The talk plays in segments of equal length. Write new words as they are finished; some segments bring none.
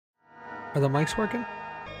Are the mics working?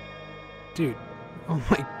 Dude, oh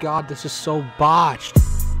my god, this is so botched.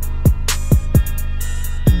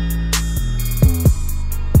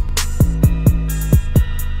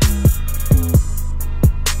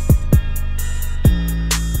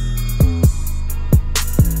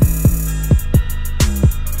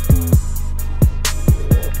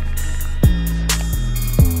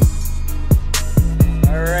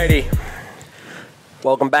 Alrighty.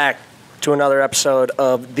 Welcome back to another episode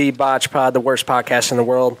of the Botch Pod, the worst podcast in the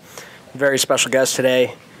world. Very special guest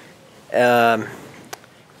today. He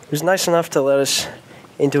was nice enough to let us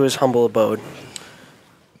into his humble abode.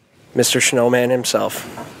 Mr. Snowman himself.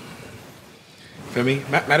 Feel me?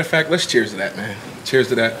 Matter of fact, let's cheers to that, man. Cheers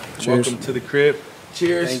to that. Cheers. Welcome to the crib.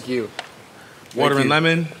 Cheers. Thank you. Water Thank and you.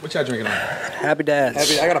 lemon. What y'all drinking on? Happy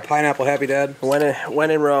dads. I got a pineapple happy dad.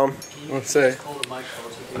 When in Rome. Let's say.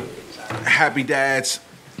 Happy dads.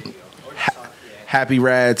 Happy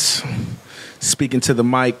rads. Speaking to the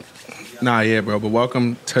mic. Nah, yeah, bro. But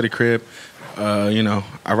welcome to the crib. I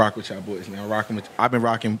rock with y'all boys, man. I've been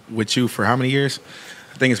rocking with you for how many years?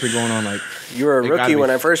 I think it's been going on like. You were a rookie when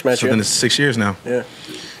I first met so you. then it's 6 years now. Yeah.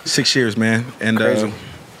 6 years, man. And Crazy.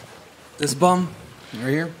 This bum right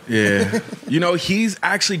here. yeah. He's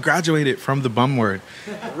actually graduated from the bum word.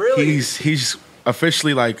 Really? He's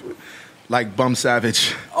officially like bum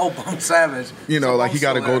savage. Oh, bum savage. He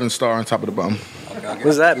got a golden star on top of the bum. What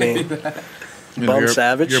does that mean? Bum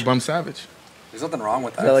savage? You're a bum savage. There's nothing wrong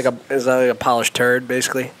with Is that. that like a polished turd,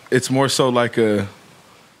 basically? It's more so like a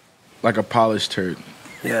polished turd.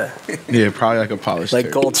 Yeah. Yeah, probably like a polished Like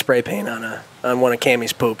turd. gold spray paint on one of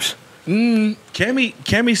Cammy's poops. Cammy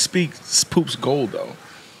poops gold though.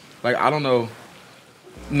 Like I don't know.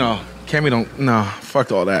 No, Cammy don't. Nah,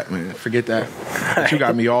 fuck all that, man. Forget that. But you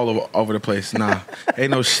got me all over the place. Nah,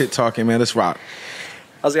 ain't no shit talking, man. Let's rock.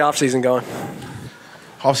 How's the off season going?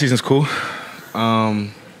 Off season's cool.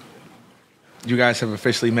 You guys have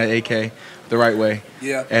officially met AK the right way.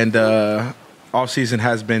 Yeah. And off season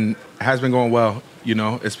has been going well.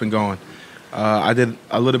 It's been going. I did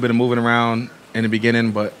a little bit of moving around in the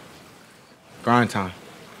beginning, but grind time.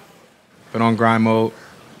 Been on grind mode.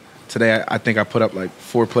 Today I think I put up like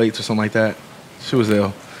 4 plates or something like that. She was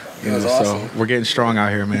ill. That's awesome. So we're getting strong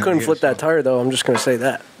out here, man. You couldn't We're flip getting that tire, though. I'm just going to say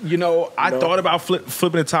that. I thought about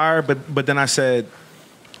flipping the tire, but then I said,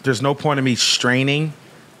 there's no point in me straining,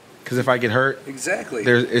 because if I get hurt, Exactly.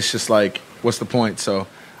 it's just like, what's the point? So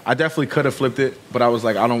I definitely could have flipped it, but I was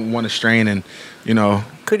like, I don't want to strain, and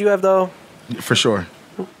Could you have, though? for sure,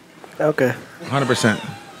 Okay. 100%.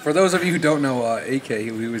 For those of you who don't know, AK,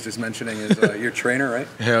 who he was just mentioning, is your trainer, right?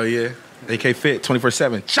 Hell yeah, AK fit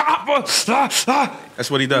 24/7. Chopper, that's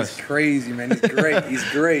what he does. He's crazy, man. He's great. He's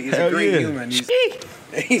great. He's Hell a great yeah. human.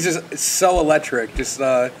 He's just so electric. Just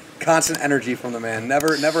constant energy from the man.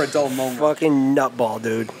 Never a dull moment. Fucking nutball,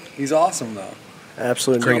 dude. He's awesome though.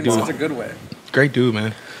 Absolute Great In dude. nutball. such a good way. Great dude,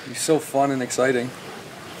 man. He's so fun and exciting.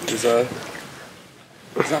 He's not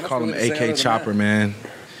much Call him really to say other AK than Chopper, that. man.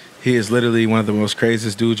 He is literally one of the most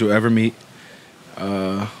craziest dudes you'll ever meet.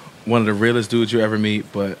 One of the realest dudes you'll ever meet,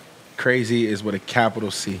 but crazy is with a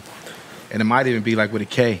capital C. And it might even be like with a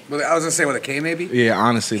K. Well, I was gonna say with a K maybe. Yeah,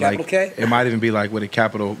 honestly, Capital K? it might even be like with a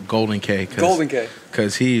capital golden K. Golden K.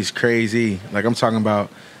 Because he's crazy. Like I'm talking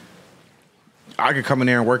about, I could come in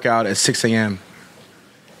there and work out at 6 a.m.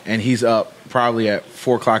 and he's up probably at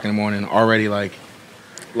 4 o'clock in the morning already like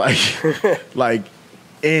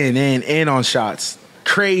in on shots.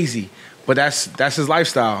 Crazy. But that's his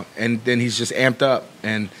lifestyle. And then he's just amped up.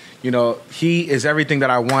 And, he is everything that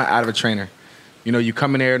I want out of a trainer. You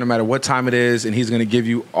come in there no matter what time it is, and he's going to give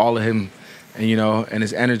you all of him. And, and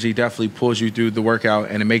his energy definitely pulls you through the workout,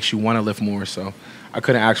 and it makes you want to lift more. So I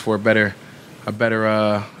couldn't ask for a better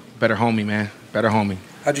homie, man. Better homie.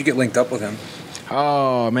 How'd you get linked up with him?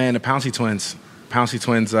 Oh, man, the Pouncey twins. Pouncey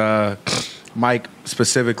twins, Mike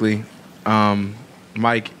specifically.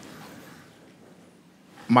 Mike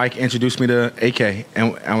introduced me to AK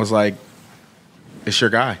and I was like, it's your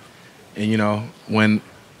guy. And, when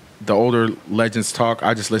the older legends talk,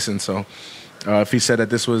 I just listen. So if he said that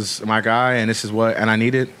this was my guy and this is what I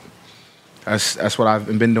needed, that's what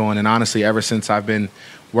I've been doing. And honestly, ever since I've been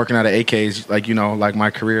working out at AK's, like my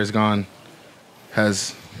career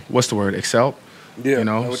what's the word? Excelled? Yeah. I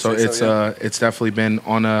So would say yeah. it's definitely been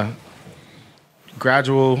on a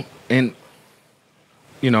gradual incline.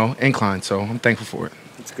 So I'm thankful for it.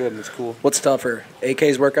 It's good. It's cool. What's tougher,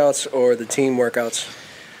 AK's workouts or the team workouts?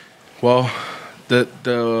 Well, the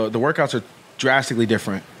workouts are drastically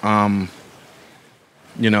different.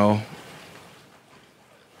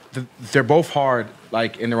 They're both hard,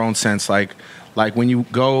 like in their own sense. Like like when you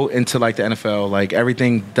go into like the NFL, like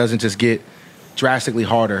everything doesn't just get drastically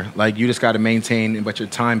harder. Like you just got to maintain, but your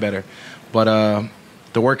time better. But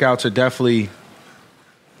the workouts are definitely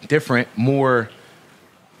different, more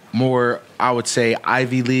I would say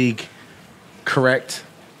Ivy League correct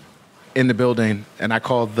in the building, and I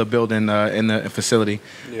call the building in the facility.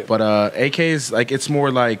 Yeah. But AK is like it's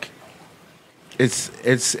more like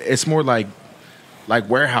it's more like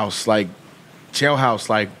warehouse, like jailhouse,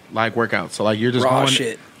 like workouts. So like you're just raw going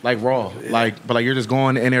shit. Like raw, yeah. But you're just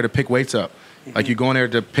going in there to pick weights up. Mm-hmm. Like you go in there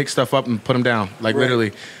to pick stuff up and put them down. Like right.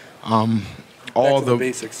 Literally, all the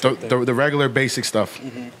basics, the regular basic stuff.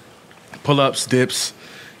 Mm-hmm. Pull-ups, dips,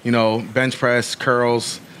 bench press,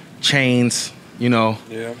 curls, chains.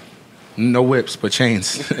 Yeah. No whips, but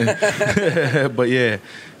chains. But yeah,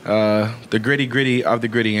 the gritty of the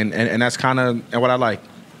gritty, and that's kind of what I like,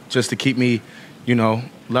 just to keep me,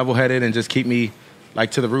 level-headed and just keep me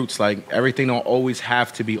like to the roots. Like everything don't always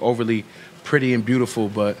have to be overly pretty and beautiful,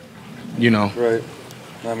 but Right.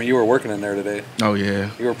 I mean, you were working in there today. Oh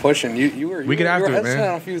yeah. You were pushing. You were hesitant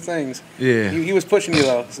on a few things. Yeah. He was pushing you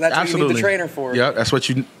though. So that's what you need the trainer for. Yeah, that's what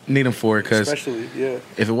you need him for. Cause especially, yeah.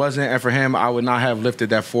 If it wasn't for him, I would not have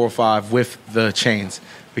lifted that 4 or 5 with the chains,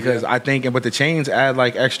 because I think, but the chains add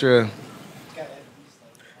like extra.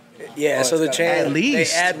 Yeah, so the chain, at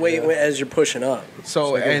least they add weight as you're pushing up.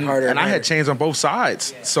 So and I had chains on both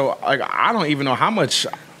sides. So like I don't even know how much.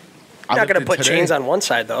 You're not going to put chains on one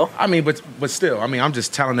side, though. I mean, but still, I'm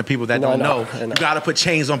just telling the people that don't know. You got to put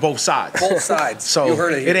chains on both sides. Both sides. So you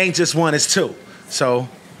heard it ain't just one, it's 2. So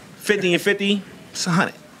 50 and 50, it's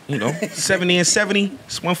 100. 70 and 70,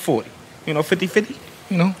 it's 140. 50-50,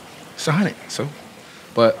 it's 100. So,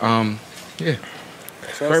 but, yeah.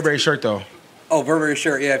 So Burberry shirt, though. Oh, Burberry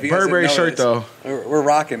shirt, yeah. If you Burberry shirt, though. We're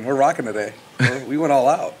rocking. We're rocking today. We went all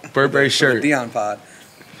out. Burberry shirt. The Dion pod.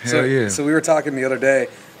 Hell yeah. So we were talking the other day.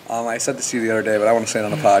 I said this to you the other day, but I want to say it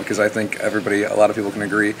on the pod because I think a lot of people can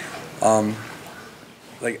agree.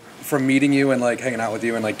 Like from meeting you and like hanging out with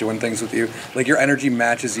you and like doing things with you, like your energy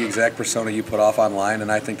matches the exact persona you put off online,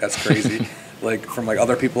 and I think that's crazy. Like from like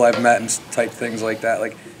other people I've met and type things like that.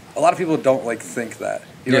 Like a lot of people don't like think that.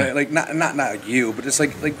 Like not you, but just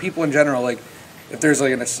like people in general. Like if there's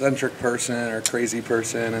like an eccentric person or crazy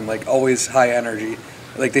person and like always high energy.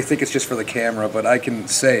 Like they think it's just for the camera, but I can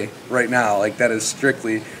say right now, like that is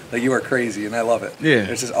strictly like you are crazy, and I love it. Yeah,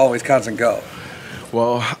 it's just always constant go.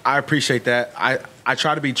 Well, I appreciate that. I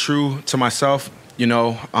try to be true to myself.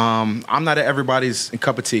 I'm not everybody's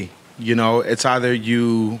cup of tea. It's either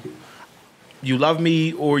you love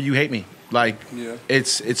me or you hate me. Like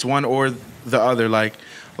it's one or the other. Like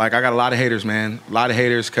I got a lot of haters, man. A lot of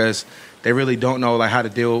haters because they really don't know like how to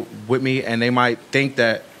deal with me, and they might think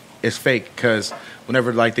that it's fake because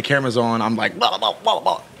whenever like the camera's on, I'm like blah blah blah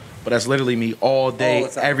blah. But that's literally me all day,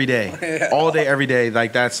 every day, yeah. All day, every day.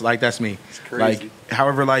 Like that's me. It's crazy. Like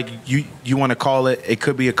however like you want to call it. It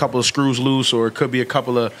could be a couple of screws loose, or it could be a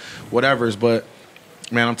couple of whatevers. But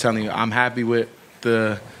man, I'm telling you, I'm happy with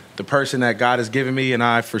the person that God has given me, and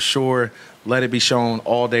I for sure let it be shown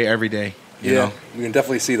all day, every day. You know? We can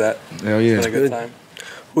definitely see that. Hell yeah, it's been a good time.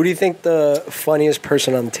 Who do you think the funniest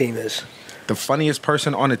person on the team is? The funniest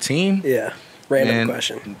person on the team? Yeah. Random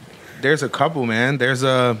question. There's a couple, man. There's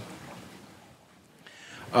I'm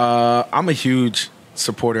a huge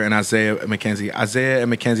supporter in Isaiah McKenzie. Isaiah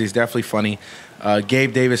and McKenzie is definitely funny.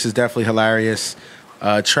 Gabe Davis is definitely hilarious.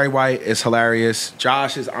 Trey White is hilarious.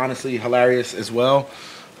 Josh is honestly hilarious as well.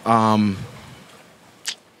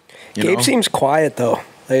 Gabe seems quiet though.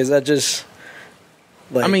 Like, is that just?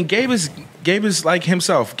 Like, I mean, Gabe is like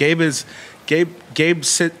himself. Gabe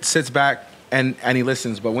sits back and he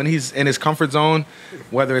listens. But when he's in his comfort zone,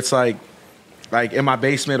 whether it's like in my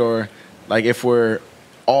basement or like if we're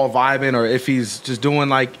all vibing or if he's just doing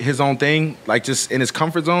like his own thing, like just in his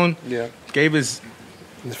comfort zone. Yeah. Gabe is.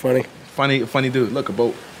 He's funny. Funny dude. Look, a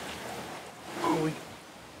boat.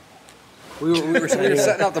 We were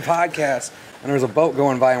setting up the podcast, and there was a boat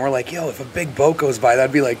going by, and we're like, yo, if a big boat goes by,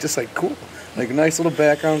 that'd be like just like cool. Like a nice little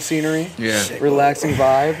background scenery. Yeah. Relaxing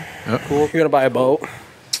vibe. Yep. Cool. You're going to buy a boat?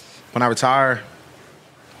 When I retire,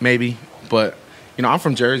 maybe. But, I'm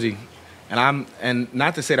from Jersey. And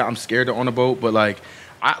not to say that I'm scared to own a boat, but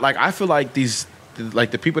I feel like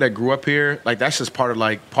the people that grew up here, like that's just part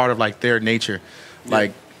of their nature. Yeah.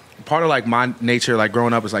 Like part of like my nature, like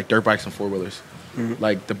growing up is like dirt bikes and 4-wheelers. Mm-hmm.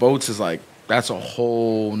 Like the boats is like, that's a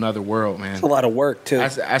whole nother world, man. It's a lot of work, too.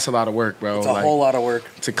 That's a lot of work, bro. It's a whole lot of work.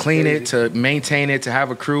 To clean it, to maintain it, to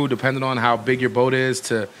have a crew, depending on how big your boat is,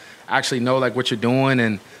 to actually know, like, what you're doing.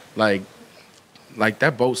 And, like, like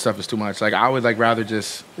that boat stuff is too much. Like I would like rather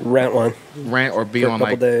just Rent one rent or be for a on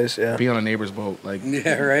couple like days. Yeah. be on a neighbor's boat. Like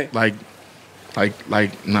Yeah, right.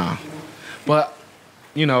 like nah. But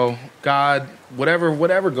you know, God,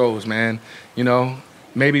 whatever goes, man. You know,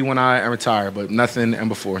 maybe when I am retired, but nothing and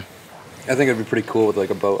before. I think it'd be pretty cool with like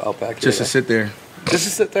a boat out back here. Just to sit there. Just to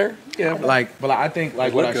sit there. Yeah. But I think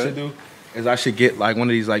like what I should do is I should get like one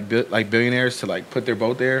of these like billionaires to like put their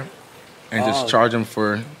boat there and just charge them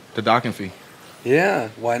for the docking fee. Yeah.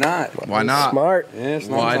 Why not? Why not? Smart. Yeah, it's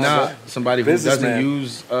not Why not? Somebody who doesn't Businessman.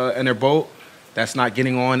 use in their boat, that's not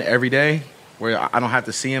getting on every day, where I don't have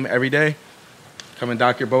to see him every day. Come and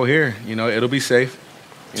dock your boat here. You know, it'll be safe.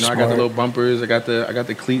 You know, I got the little bumpers, I got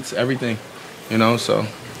the cleats, everything. You know, so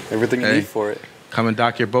Everything you need for it. come and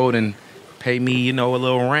dock your boat and pay me, you know, a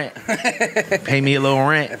little rent. Pay me a little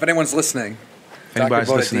rent. If anyone's listening, If anybody's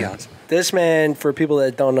Dr. Boat at listening. Dion's. This man, for people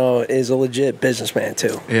that don't know, is a legit businessman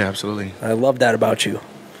too. Yeah, absolutely. I love that about you.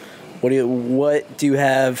 What do you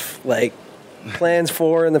have like plans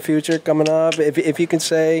for in the future coming up? If you can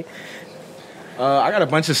say. I got a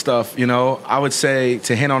bunch of stuff, you know. I would say,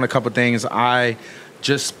 to hint on a couple things, I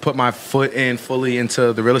just put my foot in fully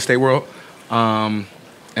into the real estate world.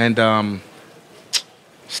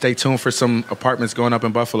 Stay tuned for some apartments going up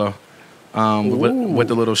in Buffalo with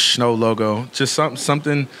the little snow logo. Just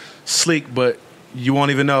something sleek, but you won't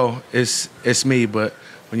even know it's me. But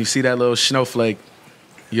when you see that little snowflake,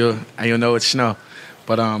 you'll know it's snow.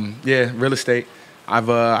 But yeah, real estate.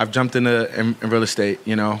 I've jumped in real estate.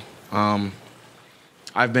 You know,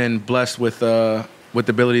 I've been blessed with the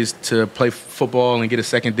abilities to play football and get a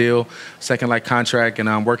second like contract, and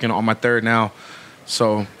I'm working on my third now.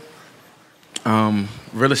 So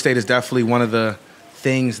real estate is definitely one of the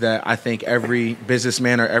things that I think every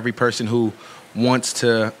businessman or every person who wants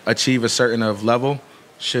to achieve a certain of level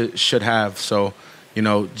should have. So, you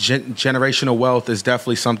know, generational wealth is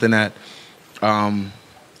definitely something that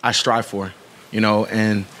I strive for, you know,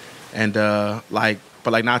 and not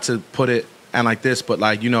to put it and like this, but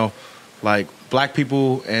like, you know, like black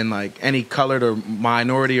people and like any colored or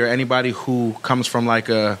minority or anybody who comes from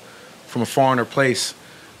a foreigner place,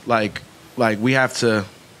 like we have to,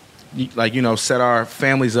 like, you know, set our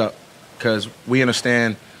families up, because we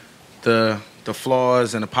understand the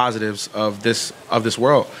flaws and the positives of this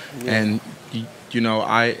world. Yeah. And you know,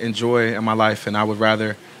 I enjoy in my life, and I would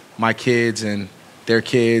rather my kids and their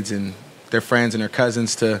friends and their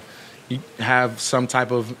cousins to have some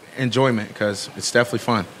type of enjoyment, because it's definitely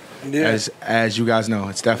fun. Yeah. As you guys know,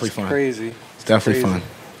 it's definitely fun. Crazy. It's definitely fun.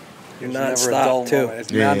 You're non-stop too.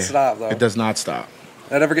 It's non-stop though. It does not stop.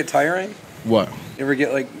 That ever get tiring? What?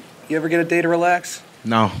 You ever get a day to relax?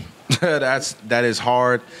 No. that is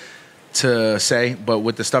hard to say, but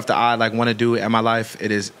with the stuff that I like want to do in my life,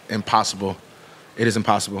 it is impossible. It is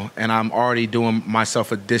impossible. And I'm already doing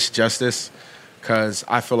myself a disjustice, because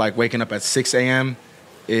I feel like waking up at 6 a.m.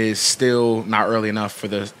 is still not early enough for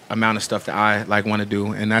the amount of stuff that I like want to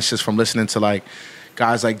do. And that's just from listening to like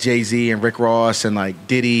guys like Jay-Z and Rick Ross and like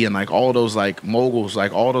Diddy and like all those like moguls,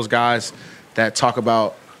 like all those guys that talk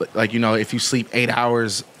about, like, you know, if you sleep 8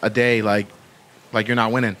 hours a day, like you're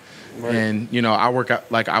not winning. Right. And, you know, I wake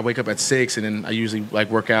up at 6, and then I usually like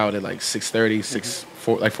work out at like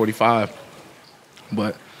 6:30, 45.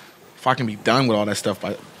 But if I can be done with all that stuff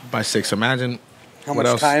by 6, imagine how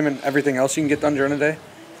much time and everything else you can get done during a day.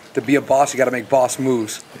 To be a boss, you got to make boss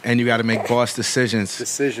moves. And you got to make boss decisions.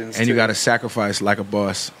 And you got to sacrifice like a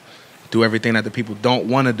boss. Do everything that the people don't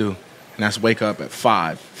want to do. And that's wake up at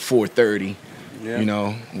 4:30, you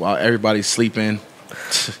know, while everybody's sleeping.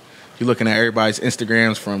 You're looking at everybody's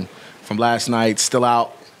Instagrams from last night, still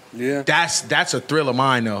out. Yeah. That's a thrill of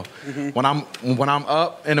mine, though. Mm-hmm. When I'm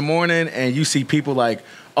up in the morning and you see people like,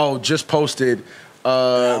 oh, just posted an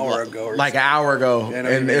hour ago. Yeah,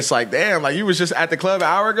 and it's like, damn, like you was just at the club an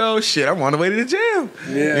hour ago. Shit, I'm on the way to the gym.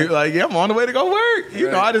 Yeah. You're like, yeah, I'm on the way to go work.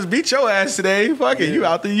 You know, I just beat your ass today. Fuck it, you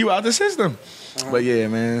out the system. But yeah,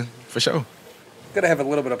 man, for sure. Gotta have a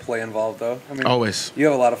little bit of play involved, though. I mean, always. You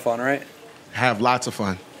have a lot of fun, right? Have lots of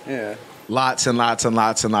fun. Yeah. Lots and lots and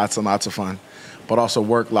lots and lots and lots of fun. But also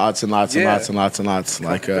work lots and lots and lots and lots and lots.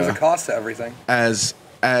 Like there's a cost to everything. As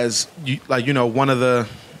you, like, you know, one of the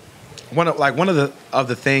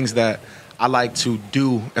things that I like to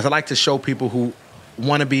do is I like to show people who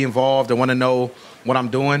want to be involved and want to know what I'm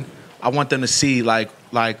doing. I want them to see like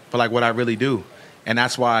what I really do, and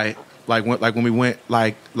that's why when we went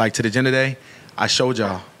like to the gym today, I showed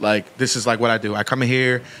y'all like this is like what I do. I come in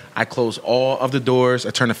here, I close all of the doors, I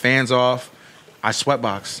turn the fans off, I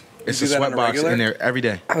sweatbox. It's a sweatbox in there every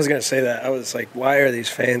day. I was gonna say that. I was like, why are these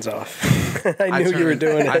fans off? I knew you were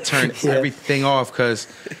doing it. I turned everything off because,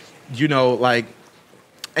 you know, like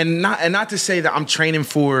and not to say that I'm training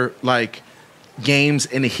for like games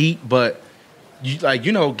in the heat, but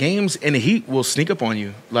games in the heat will sneak up on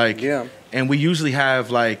you. Like, Yeah. And we usually have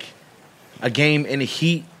like a game in the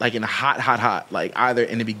heat, like in the hot, like either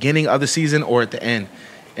in the beginning of the season or at the end.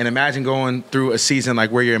 And imagine going through a season like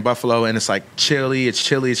where you're in Buffalo and it's like chilly.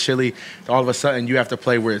 All of a sudden you have to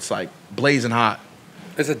play where it's like blazing hot.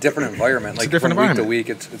 It's a different environment. It's a different environment. Week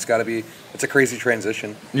to week, it's got to be. It's a crazy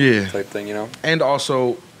transition. Yeah. Type thing, you know. And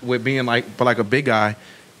also with being like a big guy,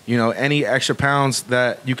 you know, any extra pounds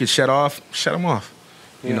that you could shed them off.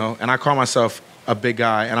 You know, and I call myself a big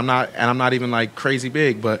guy, and I'm not even like crazy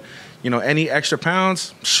big, but you know, any extra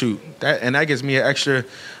pounds, shoot, that gives me an extra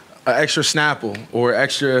Snapple or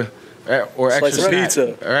extra Slice of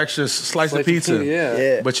pizza. or extra slice of pizza.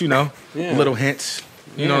 Yeah. But you know, little hints.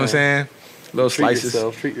 You know what I'm saying? Little slices.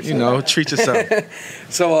 Treat yourself. You know, treat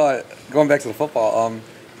yourself. So going back to the football,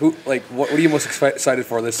 what are you most excited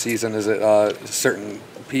for this season? Is it certain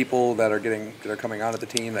people that are coming onto the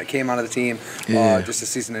team, that came onto the team, just the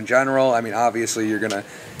season in general? I mean, obviously you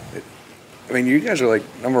guys are like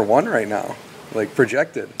number 1 right now, like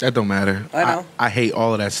projected. That don't matter. I know. I hate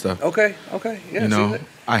all of that stuff. Okay. Yeah. You know,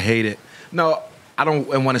 I hate it. No, I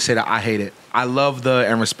don't want to say that I hate it. I love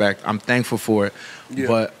and respect. I'm thankful for it. Yeah.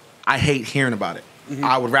 But I hate hearing about it. Mm-hmm.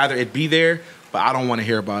 I would rather it be there, but I don't want to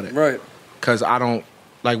hear about it. Right. Because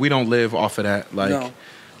we don't live off of that. Like, no.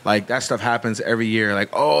 Like, that stuff happens every year. Like,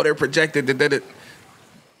 oh, they're projected.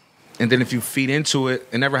 And then if you feed into it,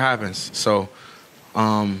 it never happens. So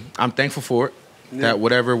I'm thankful for it. Yeah. That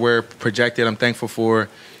whatever we're projected, I'm thankful for,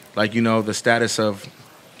 like, you know, the status of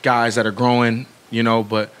guys that are growing, you know.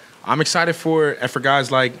 But I'm excited for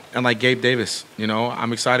guys like Gabe Davis, you know.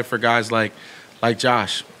 I'm excited for guys like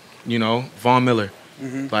Josh, you know, Von Miller.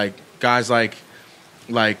 Mm-hmm. Like, guys like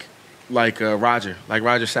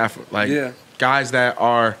Roger Stafford. Like, guys that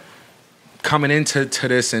are coming into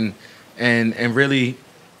this and really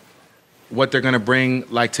what they're gonna bring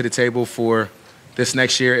like to the table for this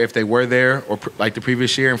next year if they were there, or like the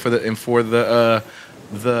previous year, and for the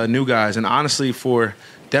new guys, and honestly for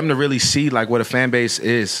them to really see like what a fan base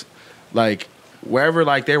is, like wherever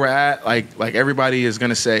like they were at, like everybody is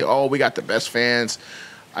gonna say, oh, we got the best fans.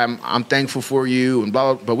 I'm thankful for you and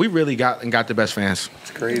blah, blah, but we really got the best fans.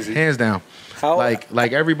 It's crazy, hands down.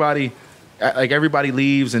 Like everybody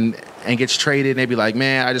leaves and gets traded, and they be like,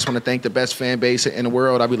 man, I just want to thank the best fan base in the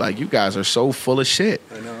world. I'd be like, you guys are so full of shit.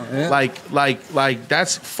 I know. Yeah. Like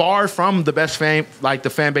that's far from the best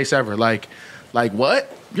fan base ever. Like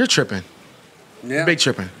what? You're tripping. Yeah. You're big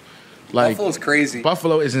tripping. Like, Buffalo's crazy.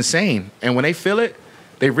 Buffalo is insane. And when they feel it,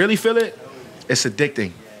 they really feel it, it's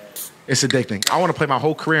addicting. It's addicting. I want to play my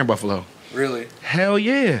whole career in Buffalo. Really? Hell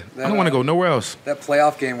yeah. I don't want to go nowhere else. That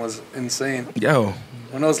playoff game was insane. Yo.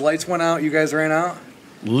 When those lights went out, you guys ran out?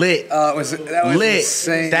 Lit. That was lit.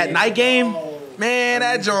 Insane. That night game, man,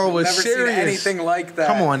 that joint was never serious. Seen anything like that.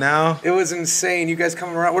 Come on now. It was insane. You guys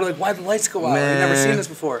coming around, we're like, why'd the lights go out? Man, We've never seen this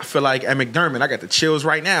before. I feel like at McDermott, I got the chills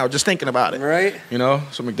right now just thinking about it. Right? You know?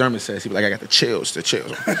 So McDermott says, he be like, I got the chills.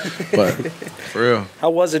 But for real. How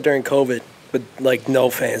was it during COVID with like no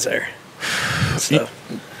fans there? So.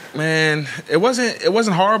 Man, it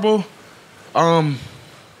wasn't horrible.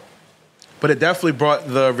 But it definitely brought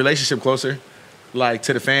the relationship closer, like,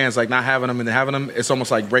 to the fans. Like, not having them and then having them, it's almost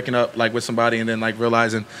like breaking up, like, with somebody and then, like,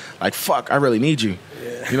 realizing, like, fuck, I really need you.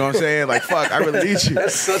 Yeah. You know what I'm saying? Like, fuck, I really need you.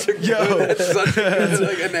 That's such a good, like, that's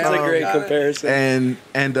a great comparison.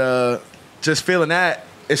 And just feeling that,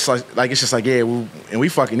 it's just like, yeah, we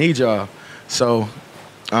fucking need y'all. So,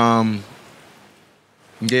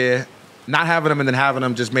 yeah. Not having them and then having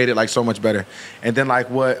them just made it, like, so much better. And then, like,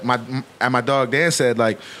 what my dog Dan said,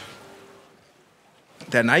 like,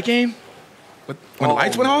 that night game, when the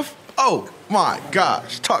lights went off, oh, my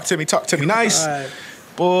gosh. Talk to me nice. Right.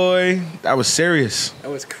 Boy, that was serious. That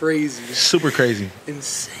was crazy. Super crazy.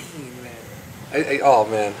 Insane, man. Oh,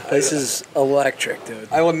 man. This is electric,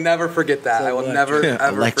 dude. I will never forget that. I will never,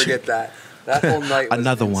 ever electric. forget that. That whole night was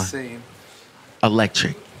Another insane. one.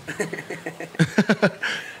 Electric.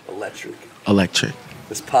 Electric.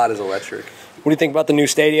 This pod is electric. What do you think about the new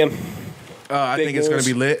stadium? I think it's going to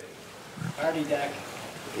be lit. Party deck.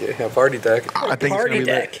 Yeah, party deck. I think Party it's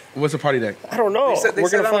gonna deck. Be lit. What's a party deck? I don't know. We're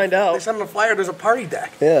going to find out. They said on the flyer there's a party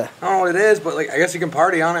deck. Yeah. I don't know what it is, but like I guess you can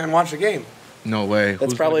party on it and watch the game. No way.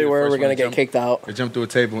 That's probably where we're going to get kicked out. Or jump through a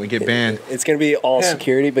table and get banned. It's going to be all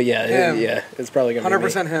security, but yeah, it's probably going to be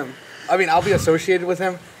 100% him. I mean, I'll be associated with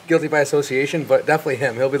him, guilty by association, but definitely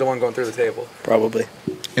him. He'll be the one going through the table. Probably.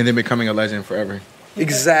 And then becoming a legend forever.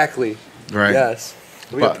 Exactly. Right. Yes.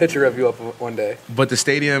 We'll get a picture of you up one day. But the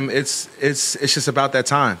stadium, it's just about that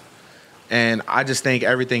time. And I just think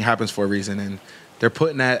everything happens for a reason. And they're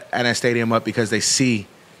putting that stadium up because they see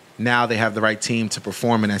now they have the right team to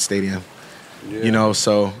perform in that stadium. Yeah. You know,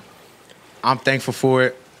 so I'm thankful for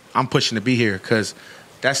it. I'm pushing to be here because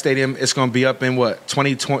that stadium is going to be up in what,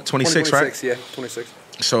 2026, right? Yeah, 26.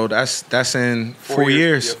 So that's in 4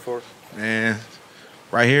 years. Yeah, 4. Man,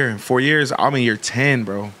 right here in 4 years, I'm in year 10,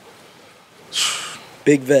 bro.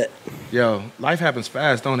 Big vet. Yo, life happens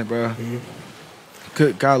fast, don't it, bro? Mm-hmm.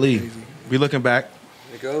 Good golly. Crazy. Be looking back.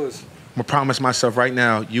 It goes. I'm going to promise myself right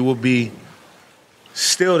now, you will be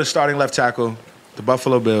still the starting left tackle, the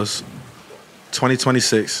Buffalo Bills,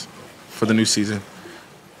 2026 for the new season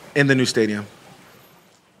in the new stadium.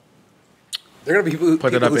 There are going to be people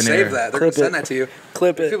who save that. They're going to send that to you.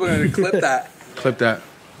 Clip it. People are going to clip that. Clip that.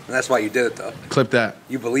 And that's why you did it, though. Clip that.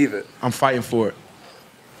 You believe it. I'm fighting for it.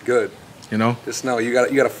 Good. You know? Just know you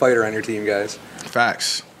got a fighter on your team, guys.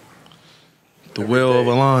 Facts. The will of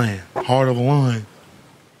a lion, heart of a lion,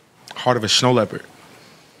 heart of a snow leopard.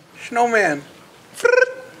 Snowman.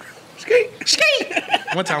 Skate. Skate.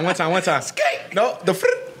 One time. Skate. No, the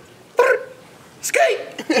skate.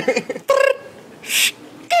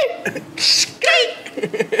 Skate.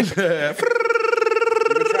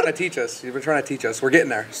 You've been trying to teach us. We're getting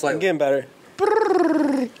there. Slightly. I'm getting better.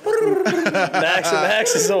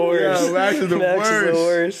 Max is the worst. Yo, Max is the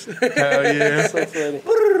worst. Hell yeah. So funny.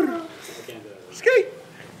 Skate.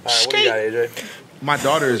 All right, what do you got, AJ? My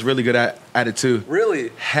daughter is really good at it too. Really?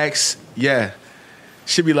 Hex, yeah.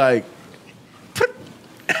 She'd be like,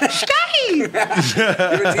 Skate. You've been teaching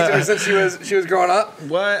her since she was growing up?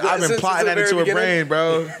 What? I've been plotting that into her brain,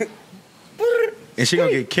 bro. And she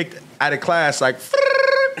gonna get kicked out of class like, skate.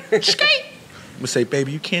 I'm gonna say,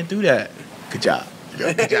 baby, you can't do that. Good job.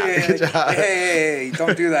 Good job. Hey,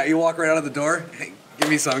 don't do that. You walk right out of the door. Hey, give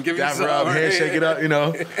me some. That rub, handshake it up, you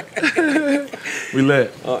know. We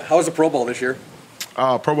lit. How was the Pro Bowl this year?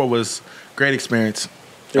 Pro Bowl was great experience.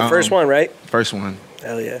 Your first one, right? First one.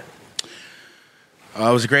 Hell yeah. It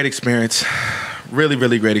was a great experience. Really,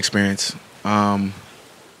 really great experience. Man,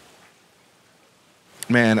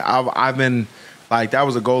 I've been, like, that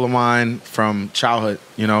was a goal of mine from childhood,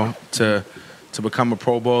 you know, to become a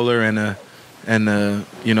Pro Bowler and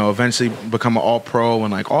you know, eventually become an All-Pro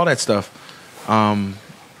and, like, all that stuff.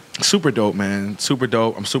 Super dope, man. Super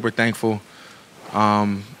dope. I'm super thankful.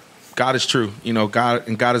 God is true. You know, God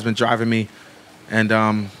has been driving me.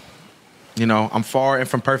 And, you know, I'm far and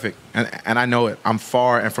from perfect. And I know it. I'm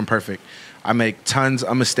far and from perfect. I make tons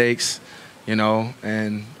of mistakes, you know,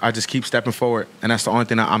 and I just keep stepping forward. And that's the only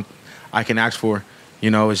thing I can ask for,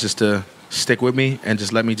 you know, is just to stick with me and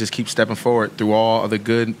just let me just keep stepping forward through all of the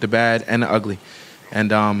good, the bad, and the ugly. And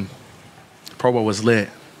Pro Bowl was lit.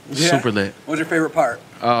 Yeah. Super lit. What was your favorite part?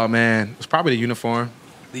 Oh, man. It was probably the uniform.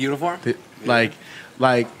 The uniform? Like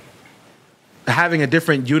having a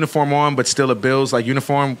different uniform on, but still a Bills like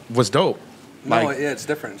uniform was dope. No, yeah, it's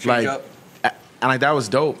different. Change up. And like that was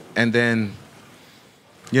dope. And then,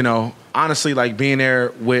 you know, honestly, like being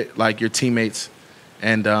there with like your teammates,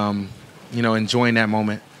 and you know, enjoying that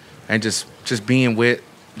moment, and just being with,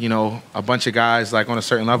 you know, a bunch of guys like on a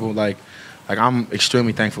certain level, like I'm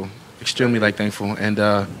extremely thankful, and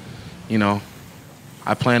you know,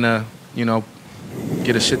 I plan to, you know,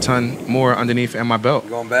 get a shit ton more underneath and my belt.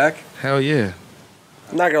 You going back? Hell yeah.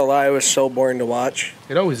 I'm not gonna lie, it was so boring to watch.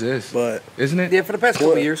 It always is, but isn't it? Yeah, for the past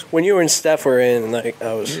couple of years. When you and Steph were in, like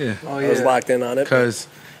I was locked in on it. Cause,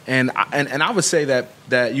 and I would say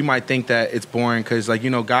that you might think that it's boring because, like, you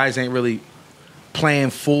know, guys ain't really playing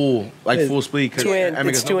full speed. It's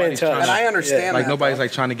too in touch. And I understand like that, nobody's though.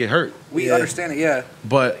 like trying to get hurt. We understand it, yeah.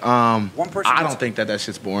 But one person I don't think that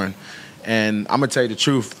shit's boring. And I'm gonna tell you the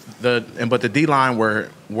truth. But the D line were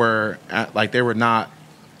like they were not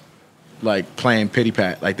like playing pity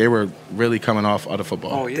pat. Like they were really coming off other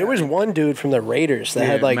football. Oh yeah. There was one dude from the Raiders that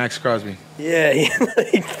had like Max Crosby. Yeah, he had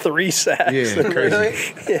like 3 sacks. Yeah, crazy. Really?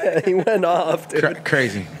 Yeah, he went off, dude.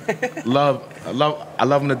 Crazy. I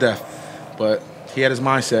love him to death. But he had his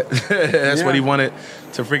mindset. That's what he wanted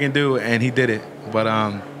to freaking do, and he did it. But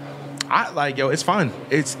it's fun.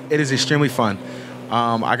 It is extremely fun.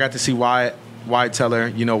 I got to see Wyatt Teller,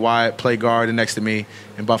 you know, Wyatt play guard next to me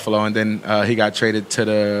in Buffalo, and then he got traded to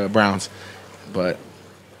the Browns. But,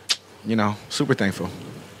 you know, super thankful.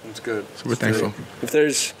 That's good. Super thankful. If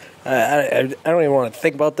there's, I don't even want to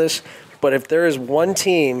think about this, but if there is one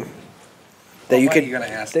team that you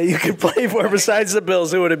could play for besides the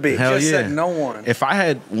Bills, who would it be? Hell Just yeah. said no one. If I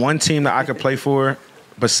had one team that I could play for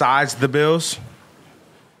besides the Bills,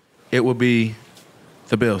 it would be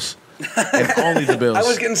the Bills. And only the Bills. I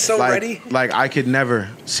was getting so ready. Like I could never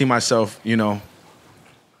see myself, you know,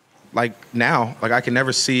 like now, like I can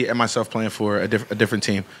never see myself playing for a different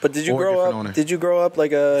team. But did you or a grow different up? owner. Did you grow up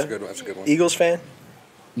like a That's a good one. Eagles fan?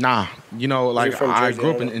 Nah, you know, You're like from I Jersey, grew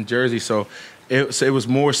I up don't know. in Jersey, so it was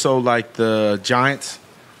more so like the Giants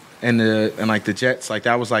and like the Jets, like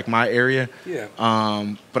that was like my area. Yeah.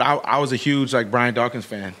 But I was a huge like Dion Dawkins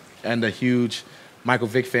fan and a huge Michael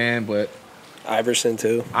Vick fan, but Iverson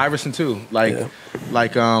too. Iverson too. Like Yeah.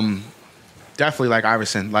 like definitely like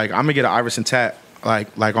Iverson. Like I'm gonna get an Iverson tat like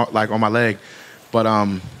on my leg, but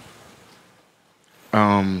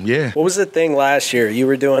yeah. What was the thing last year? You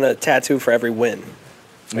were doing a tattoo for every win.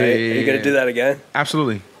 Right? Yeah, Are you gonna do that again?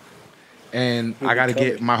 Absolutely. And I got to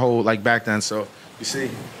get my whole like back done. So you see,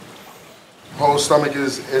 whole stomach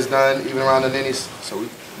is done, even around the ninnies. So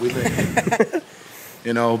we lit.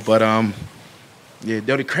 You know, but yeah.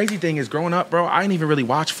 Though the crazy thing is, growing up, bro, I didn't even really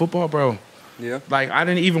watch football, bro. Yeah. Like I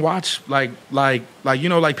didn't even watch like you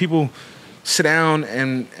know, like people sit down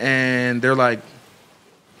and they're like,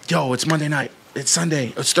 yo, it's Monday night, it's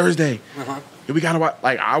Sunday, it's Thursday. We gotta watch.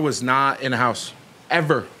 Like I was not in the house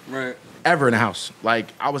ever. Right. Ever in the house. Like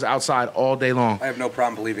I was outside all day long. I have no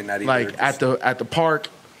problem believing that either. Like at the park,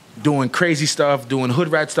 doing crazy stuff, doing hood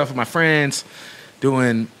rat stuff with my friends,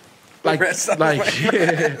 doing like Hood rat stuff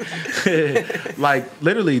like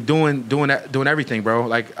literally doing everything, bro.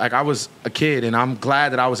 Like I was a kid, and I'm glad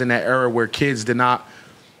that I was in that era where kids did not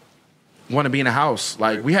want to be in the house.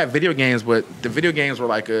 Like we had video games, but the video games were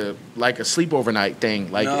like a sleepover night thing.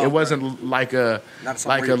 Like No, it wasn't like a Not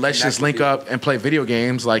something where you let's just connect link with up and play video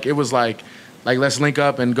games. Like it was like let's link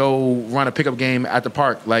up and go run a pickup game at the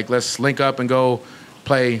park. Like let's link up and go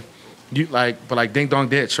play ding dong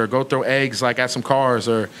ditch, or go throw eggs like at some cars,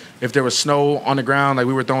 or if there was snow on the ground, like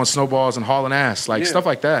we were throwing snowballs and hauling ass, like stuff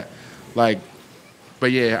like that. Like,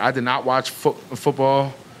 but yeah, I did not watch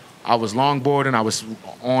football. I was longboarding. I was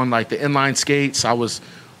on like the inline skates. I was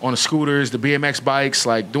on the scooters, the BMX bikes,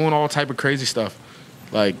 like doing all type of crazy stuff,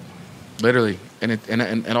 like literally.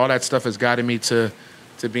 And all that stuff has guided me to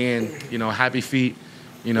being, you know, happy feet,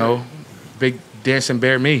 you know, big dancing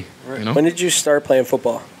bear me. You know, When did you start playing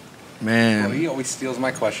football? man. Well, he always steals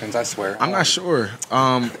my questions, I swear. I'm not sure.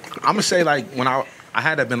 I'm gonna say like when I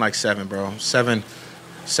had to have been like 7, bro, 7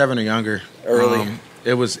 or younger. Early.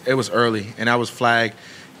 It was early, and I was flag.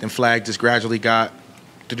 Then flag just gradually got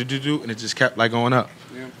and it just kept like going up.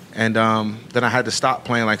 Yeah. And then I had to stop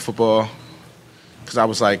playing like football because I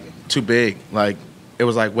was like too big. Like it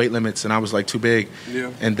was like weight limits, and I was like too big.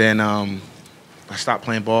 Yeah. And then I stopped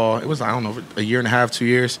playing ball. It was, I don't know, a year and a half, 2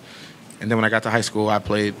 years. And then when I got to high school, I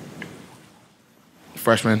played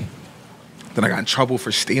freshman. Then I got in trouble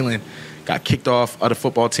for stealing, got kicked off of the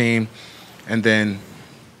football team, and then,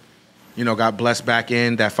 you know, got blessed back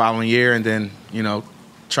in that following year, and then, you know,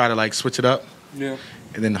 try to like switch it up, Yeah.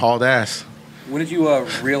 and then hauled ass. When did you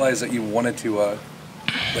realize that you wanted to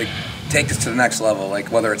like take this to the next level?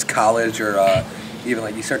 Like whether it's college or even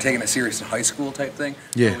like you start taking it serious in high school type thing?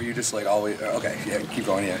 Yeah. Or were you just like always okay? Yeah, keep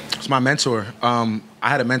going. Yeah. It's my mentor. I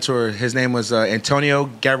had a mentor. His name was Antonio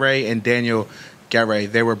Garay and Daniel Garay.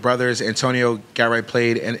 They were brothers. Antonio Garay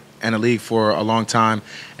played in a league for a long time,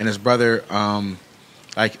 and his brother,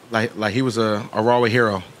 like he was a railway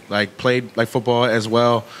hero. Like played like football as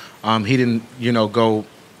well. He didn't, you know, go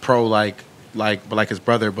pro like his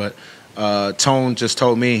brother. But Tone just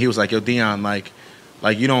told me, he was like, yo, Dion, like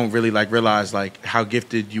you don't really like realize like how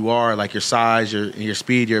gifted you are, like your size, your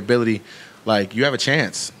speed, your ability. Like you have a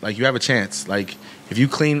chance. Like you have a chance. Like if you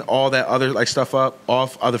clean all that other like stuff up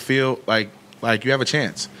off other field, like you have a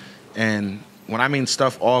chance. And when I mean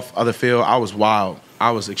stuff off other field, I was wild.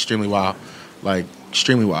 I was extremely wild. Like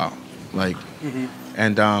extremely wild. Like. Mm-hmm.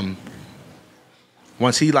 And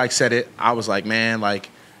once he like said it, I was like, man, like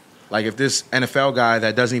if this NFL guy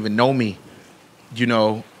that doesn't even know me, you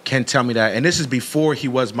know, can tell me that, and this is before he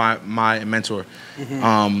was my mentor, he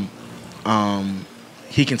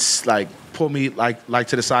can like pull me like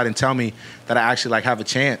to the side and tell me that I actually like have a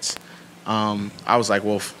chance. I was like,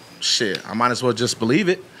 well, shit, I might as well just believe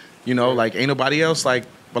it, you know, like ain't nobody else like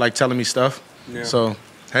but like telling me stuff. Yeah. So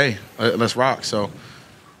hey, let's rock. So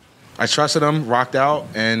I trusted him, rocked out,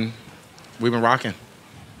 and we've been rocking.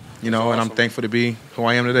 You know, awesome. And I'm thankful to be who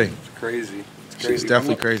I am today. It's crazy. It's crazy. It's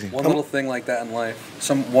definitely crazy. One little thing like that in life,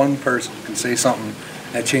 one person can say something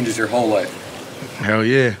that changes your whole life. Hell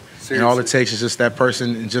yeah. Seriously. And all it takes is just that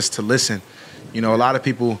person and just to listen. You know, a lot of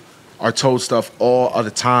people are told stuff all of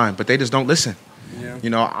the time, but they just don't listen. Yeah. You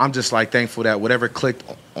know, I'm just like thankful that whatever clicked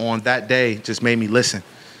on that day just made me listen.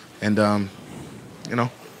 And, you know.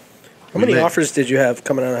 How many offers did you have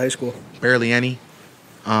coming out of high school? Barely any.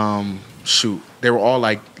 Shoot. They were all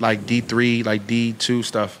like D3, like D2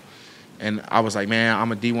 stuff. And I was like, man,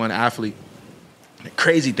 I'm a D1 athlete.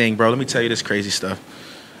 Crazy thing, bro. Let me tell you this crazy stuff.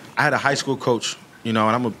 I had a high school coach, and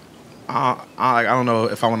I don't know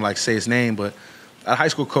if I want to like say his name, but a high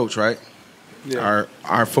school coach, right? Yeah.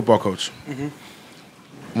 Our football coach.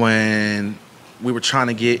 Mm-hmm. When we were trying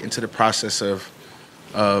to get into the process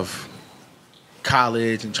of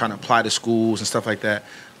college and trying to apply to schools and stuff like that,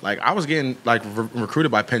 like I was getting like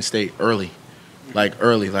recruited by Penn State early. Like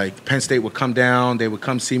Penn State would come down, they would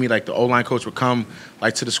come see me, like the O-line coach would come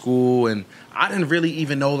like to the school, and I didn't really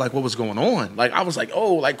even know like what was going on. Like I was like,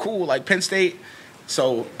 oh, like cool, like Penn State.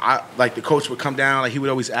 So the coach would come down, like he would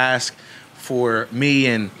always ask for me,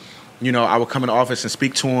 and I would come in the office and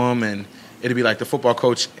speak to him, and it'd be like the football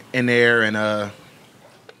coach in there, and I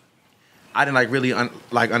didn't like really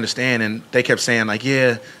understand, and they kept saying like,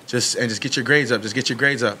 yeah, just get your grades up,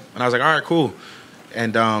 and I was like, all right, cool,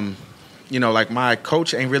 and like my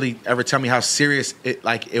coach ain't really ever tell me how serious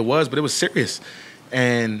it was, but it was serious.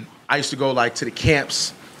 And I used to go like to the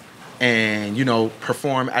camps and,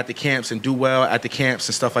 perform at the camps and do well at the camps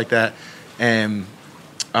and stuff like that. And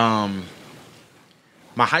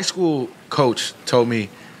my high school coach told me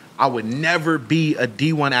I would never be a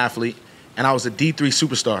D1 athlete and I was a D3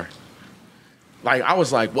 superstar. Like, I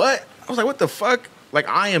was like, what? I was like, what the fuck? Like,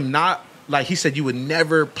 I am not, like, he said you would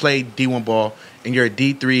never play D1 ball and you're a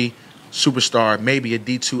D3 superstar, maybe a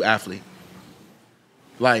D2 athlete.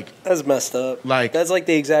 Like, that's messed up. Like, that's like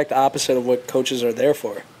the exact opposite of what coaches are there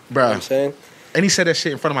for. Bro. You know what I'm saying? And he said that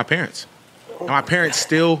shit in front of my parents. And my parents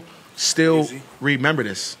still remember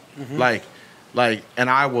this. Mm-hmm. Like, and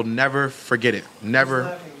I will never forget it.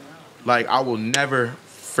 Never. Like, I will never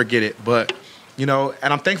forget it. But, and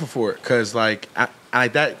I'm thankful for it because, like, I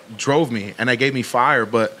that drove me and that gave me fire.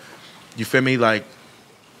 But, you feel me? Like,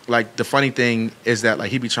 the funny thing is that,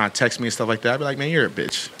 like, he'd be trying to text me and stuff like that. I'd be like, man, you're a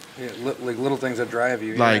bitch. Yeah, like little things that drive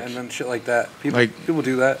you. Like, and then shit like that. People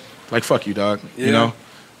do that. Like, fuck you, dog. Yeah.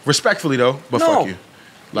 Respectfully, though, but fuck you.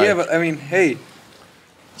 Like, yeah, but, I mean, hey.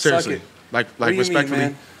 Seriously. Like respectfully,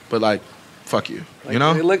 mean, but, like, fuck you.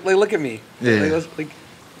 Like, look at me. Yeah. Like,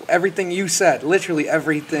 everything you said, literally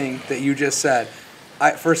everything that you just said,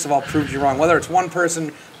 first of all, proves you wrong. Whether it's one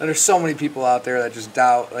person, there's so many people out there that just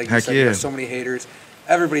doubt. Like you said, there's so many haters.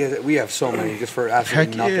 We have so many just for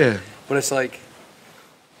absolutely nothing. Yeah. But it's like,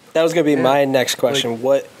 that was gonna be my next question.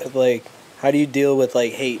 How do you deal with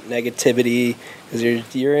like hate, negativity?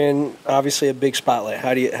 Because you're in obviously a big spotlight.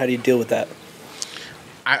 How do you deal with that?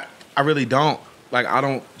 I really don't. Like, I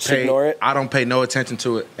don't ignore it. I don't pay no attention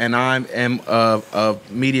to it, and I am a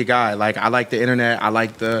media guy. Like, I like the internet. I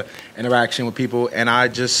like the interaction with people, and I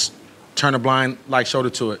just turn a blind shoulder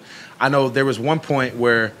to it. I know there was one point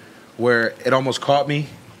where it almost caught me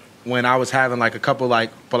when I was having like a couple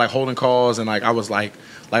holding calls, and I was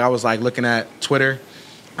looking at Twitter.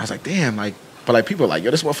 I was like, damn, but people are like,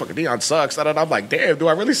 yo, this motherfucker Dion sucks. And I'm like, damn, do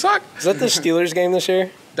I really suck? Is that the Steelers game this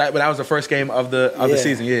year? That was the first game of the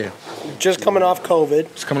season, yeah. Just coming off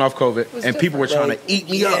COVID. Just coming off COVID. And people were trying to eat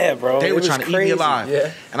me up. Yeah, bro. They were trying to eat me alive.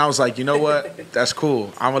 Yeah. And I was like, you know what? That's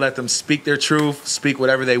cool. I'm going to let them speak their truth, speak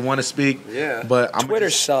whatever they want to speak. Yeah. But Twitter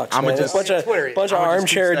sucks, man. Just, bunch of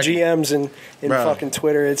armchair GMs in fucking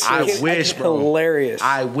Twitter. It's hilarious.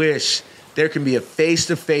 I wish there can be a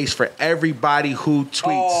face-to-face for everybody who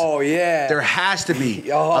tweets. Oh, yeah. There has to be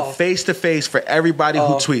a face-to-face for everybody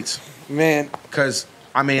who tweets. Man. Because,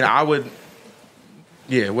 I mean, I would...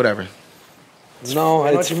 Yeah, whatever. No,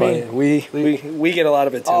 I know what you mean. We get a lot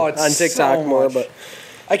of it, too. On TikTok so more, but...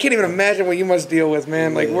 I can't even imagine what you must deal with,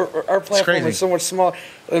 man. Like, our platform is so much smaller.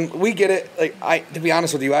 And we get it. Like, to be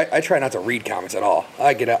honest with you, I try not to read comments at all.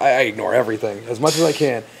 I ignore everything as much as I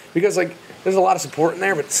can. Because, like... There's a lot of support in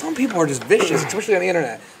there, but some people are just vicious, especially on the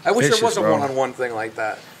internet. I wish there was a one-on-one thing like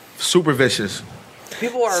that. Super vicious.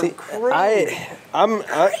 People are crazy. I'm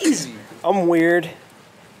crazy. I'm weird.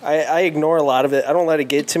 I ignore a lot of it. I don't let it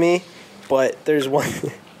get to me, but there's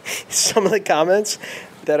some of the comments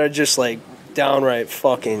that are just like downright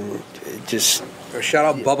fucking just... Shout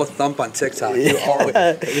out Bubba Thump on TikTok.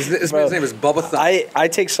 His man's name is Bubba Thump. I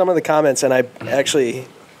take some of the comments and I actually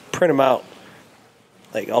print them out.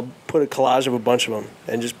 Like, I'll put a collage of a bunch of them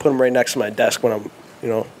and just put them right next to my desk when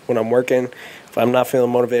I'm working. If I'm not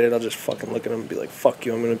feeling motivated, I'll just fucking look at them and be like, fuck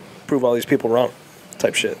you, I'm going to prove all these people wrong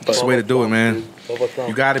type shit. But that's the way to do it, man.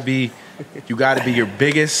 You got to be your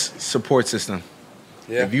biggest support system.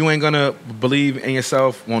 Yeah. If you ain't going to believe in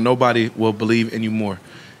yourself, well, nobody will believe in you more.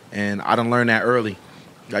 And I done learned that early.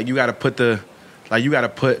 Like, you got to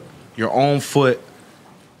put your own foot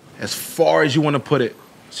as far as you want to put it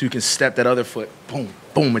so you can step that other foot. Boom,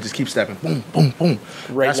 boom, and just keep stepping. Boom, boom, boom.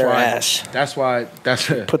 Right in their ass. That's why.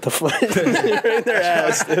 Put the foot right in their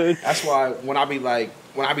ass, dude. That's why when I be like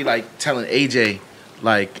telling AJ,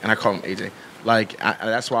 like, and I call him AJ, like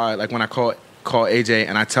that's why like when I call AJ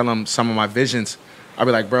and I tell him some of my visions, I'll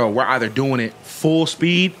be like, bro, we're either doing it full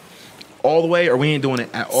speed all the way or we ain't doing it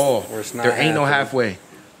at all. There ain't no halfway.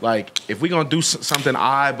 Like, if we gonna do something,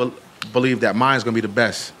 I believe that mine's gonna be the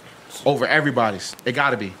best over everybody's. It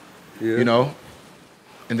gotta be, you know.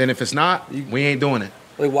 And then if it's not, we ain't doing it.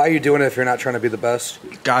 Like, why are you doing it if you're not trying to be the best?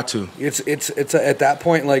 Got to. It's at that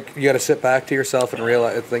point, like, you got to sit back to yourself and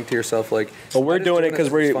realize, think to yourself, like. But we're doing it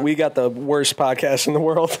because we got the worst podcast in the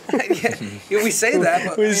world. Yeah, we say that.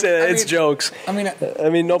 But, we say that. It's jokes. I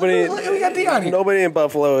mean, nobody. We got Dion here. Nobody in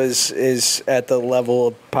Buffalo is at the level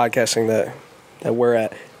of podcasting that we're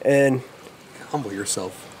at, and humble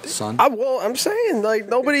yourself, son. I'm saying, like,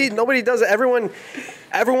 nobody does it.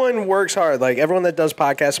 Everyone works hard. Like, everyone that does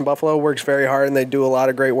podcasts in Buffalo works very hard, and they do a lot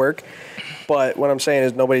of great work. But what I'm saying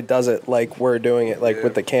is nobody does it like we're doing it, like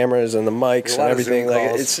with the cameras and the mics and everything.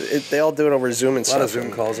 Like, they all do it over Zoom and stuff. A lot of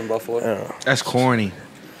Zoom calls in Buffalo. I don't know. That's corny.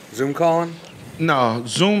 Zoom calling? No,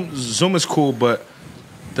 Zoom is cool, but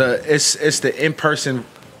it's the in person.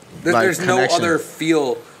 There's connection. no other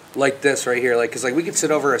feel like this right here. Like, cause like we could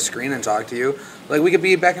sit over a screen and talk to you. Like, we could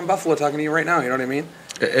be back in Buffalo talking to you right now. You know what I mean?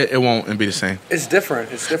 It won't be the same. It's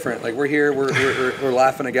different. It's different. Like, we're here, we're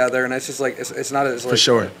laughing together, and it's just like it's not as like, for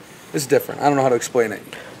sure. It's different. I don't know how to explain it.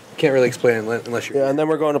 Can't really explain it unless you're. Yeah, and then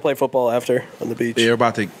we're going to play football after on the beach. Yeah, you're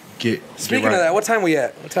about to get. Speaking of that, what time we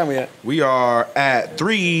at? We are at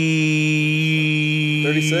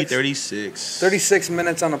 36? 36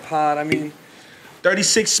 minutes on the pod. I mean,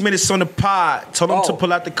 36 minutes on the pod. Told them to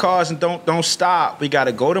pull out the cars and don't stop. We got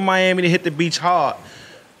to go to Miami to hit the beach hard.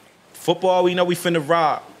 Football, we know we finna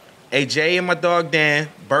rock. AJ and my dog Dan,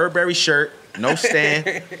 Burberry shirt, no stand.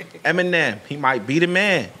 Eminem, he might be the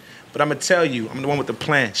man. But I'm going to tell you, I'm the one with the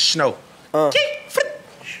plan. Snow.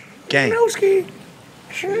 Gang. Snowski.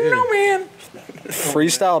 Snow man.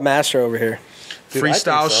 Freestyle master over here. Dude,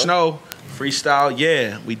 Freestyle so. Snow. Freestyle,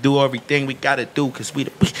 yeah. We do everything we got to do because we.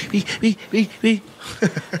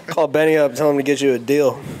 Call Benny up, tell him to get you a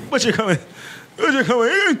deal. What you coming in?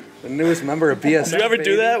 The newest member of BSF. Would you ever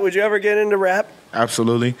do that? Would you ever get into rap?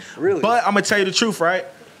 Absolutely. Really? But I'm going to tell you the truth, right?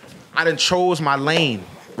 I done chose my lane,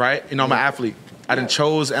 right? You know, I'm an athlete. I done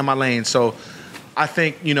chose in my lane. So I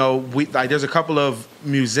think, you know, there's a couple of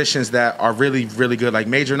musicians that are really, really good. Like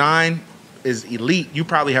Major 9 is elite. You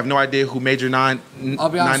probably have no idea who Major 9 I'll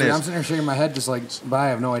be honest with you, is. I'm sitting here shaking my head just like, but I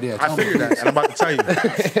have no idea. I figured that, and I'm about to tell you.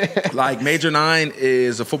 Like, Major 9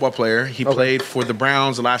 is a football player. He played for the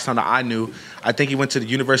Browns the last time that I knew. I think he went to the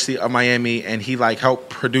University of Miami, and he, like, helped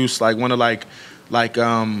produce, like, one of, like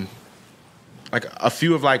a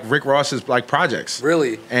few of, like, Rick Ross's, like, projects.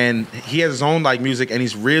 Really? And he has his own, like, music, and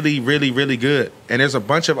he's really, really, really good. And there's a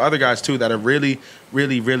bunch of other guys, too, that are really,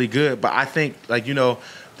 really, really good. But I think, like, you know,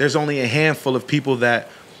 there's only a handful of people that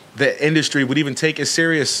the industry would even take as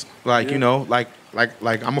serious. Like, you know, like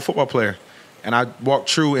I'm a football player, and I walk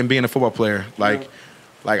true in being a football player. Like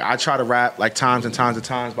I try to rap like times and times and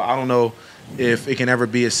times, but I don't know if it can ever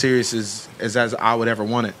be as serious as I would ever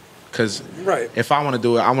want it. Because if I want to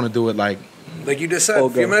do it, I want to do it like you just said a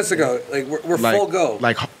few minutes ago. Like we're full go.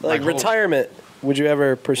 Like retirement. Would you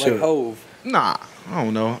ever pursue like Hove? Nah, I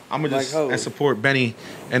don't know. I'm gonna just support Benny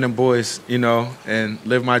and them boys, you know, and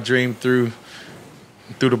live my dream through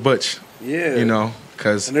the butch. Yeah. You know,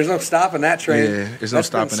 because and there's no stopping that train. Yeah, there's no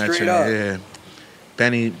stopping that train. Yeah.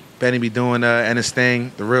 Benny be doing and his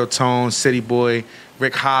thing. The Real Tone, City Boy,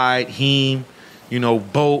 Rick Hyde, Heem, you know,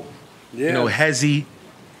 Boat, you know, Hezzy,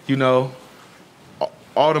 you know,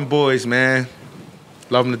 all them boys, man.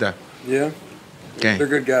 Love them to death. Yeah. Gang. They're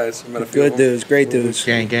good guys. I met a few Good dudes, great dudes.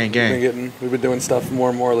 Gang. We've been doing stuff more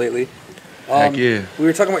and more lately. Heck yeah. We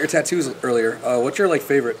were talking about your tattoos earlier. What's your like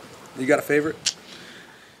favorite? You got a favorite?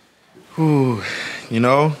 Ooh, you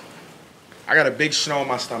know, I got a big snow on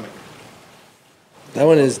my stomach. That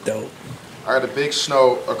one is dope. I got a big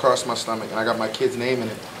snow across my stomach, and I got my kid's name in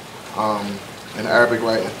it, in Arabic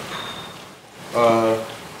writing.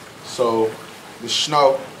 So the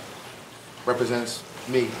snow represents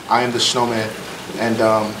me. I am the snowman, and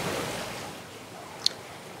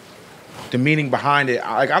the meaning behind it,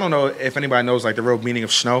 I don't know if anybody knows like the real meaning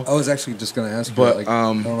of snow. I was actually just going to ask, but like, I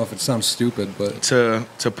don't know if it sounds stupid, but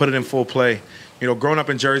to put it in full play, you know, growing up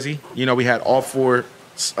in Jersey, you know, we had all 4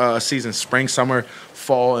 seasons: spring, summer,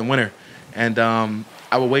 fall, and winter. And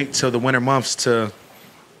I would wait till the winter months to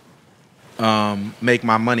make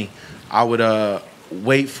my money. I would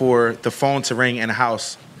wait for the phone to ring in the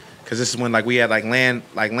house, because this is when like we had like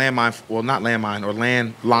landline, well not landline or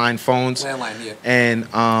landline phones. Landline, yeah.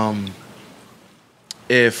 And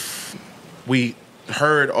if we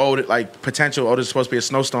heard there's supposed to be a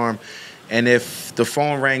snowstorm, and if the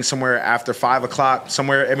phone rang somewhere after 5 o'clock,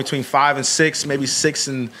 somewhere in between 5 and 6, maybe 6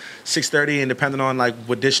 and 6:30, and depending on like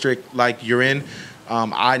what district like you're in,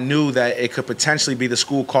 I knew that it could potentially be the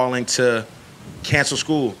school calling to cancel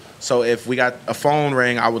school. So if we got a phone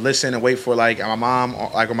ring, I would listen and wait for like my mom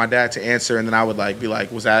or my dad to answer, and then I would like be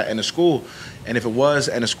like, was that in the school? And if it was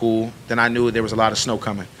in the school, then I knew there was a lot of snow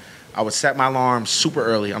coming. I would set my alarm super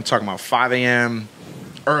early. I'm talking about 5 a.m.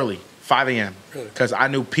 early, 5 a.m. Because I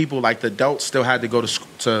knew people like the adults still had to go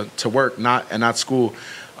to work, not school,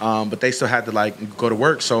 but they still had to like go to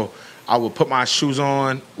work. So I would put my shoes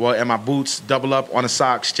on, and my boots, double up on the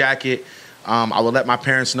socks, jacket. I would let my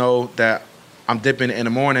parents know that I'm dipping in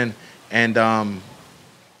the morning, and I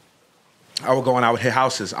would go and I would hit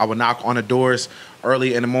houses. I would knock on the doors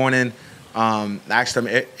early in the morning, ask them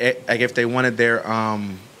if they wanted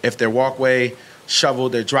their walkway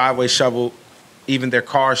shoveled, their driveway shoveled, even their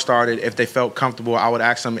car started. If they felt comfortable, I would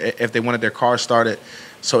ask them if they wanted their car started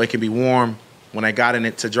so it could be warm when I got in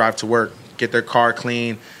it to drive to work. Get their car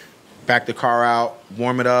clean, back the car out,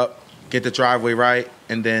 warm it up, get the driveway right,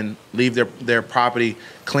 and then leave their property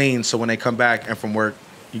clean so when they come back and from work,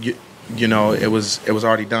 you know, it was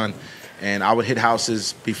already done. And I would hit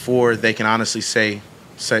houses before they can honestly say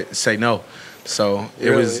no. So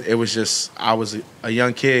it was just, I was a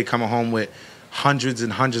young kid coming home with hundreds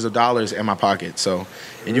and hundreds of dollars in my pocket. So,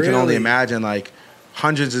 and you can only imagine like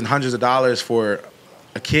hundreds and hundreds of dollars for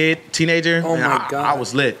a kid, teenager. Oh my God. I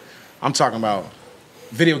was lit. I'm talking about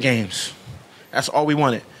video games. That's all we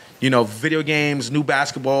wanted. You know, video games, new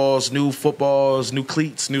basketballs, new footballs, new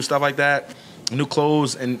cleats, new stuff like that, new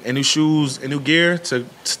clothes and new shoes and new gear to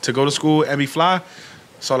go to school and be fly.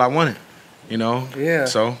 That's all I wanted, you know? Yeah.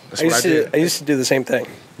 So that's what I did. I used to do the same thing.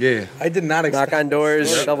 Yeah. I did not Knock on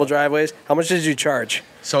doors, shovel driveways. How much did you charge?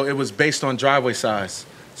 So it was based on driveway size.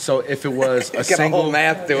 So if it was a Get single, a whole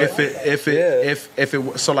math to if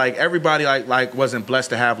it so like everybody like wasn't blessed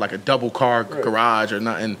to have like a double car garage or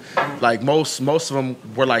nothing. Like most of them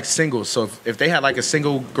were like singles. So if they had like a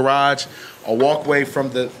single garage, a walkway from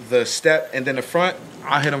the step and then the front,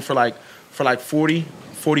 I hit them for like 40,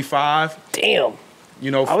 45. Damn. You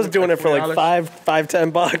know, I was doing it for like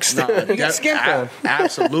 $5-10. Nah,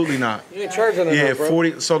 absolutely not. You ain't charging them. Yeah, bro.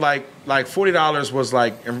 40. So like $40 was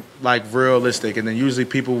like realistic, and then usually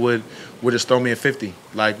people would just throw me a 50,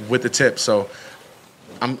 like with the tip. So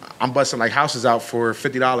I'm busting like houses out for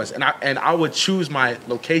 $50, and I would choose my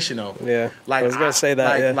location though. Yeah, like I was gonna say that.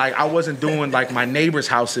 Like, yeah. like I wasn't doing like my neighbors'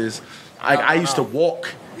 houses. Like I used to walk.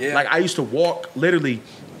 Yeah. Like I used to walk literally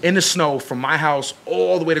in the snow from my house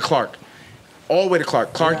all the way to Clark. All the way to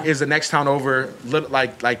Clark. Clark is the next town over.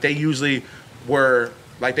 Like they usually were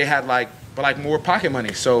like they had like more pocket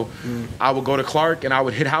money. So I would go to Clark and I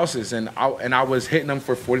would hit houses and I was hitting them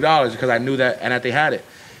for $40 because I knew that and that they had it.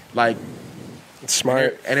 Like It's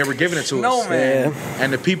smart. and they were giving it to us. No man. Yeah.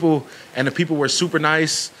 And the people were super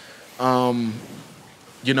nice.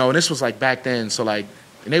 You know, and this was like back then. So like,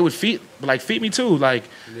 and they would feed me too. Like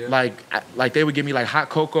they would give me like hot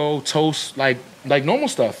cocoa, toast, like normal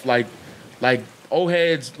stuff. Like old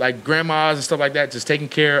heads, like grandmas and stuff like that, just taking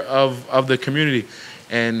care of the community.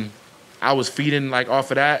 And I was feeding like off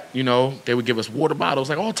of that, you know. They would give us water bottles,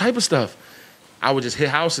 like all type of stuff. I would just hit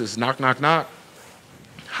houses, knock, knock, knock.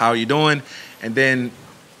 How you doing? And then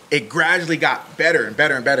it gradually got better and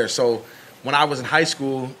better and better. So when I was in high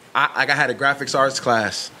school, I had a graphics arts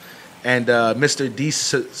class. And Mr. D.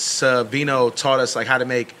 Savino taught us like how to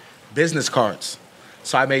make business cards.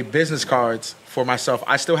 So I made business cards for myself.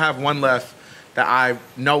 I still have one left that I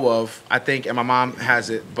know of, I think, and my mom has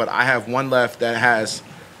it, but I have one left that has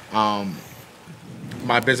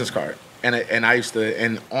my business card. And I used to,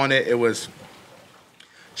 and on it was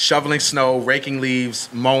shoveling snow, raking leaves,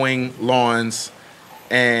 mowing lawns,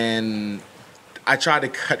 and I tried to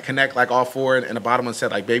connect like all four, and the bottom one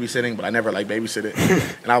said like babysitting, but I never like babysitted,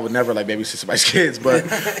 and I would never like babysit somebody's kids. But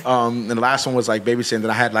and the last one was like babysitting.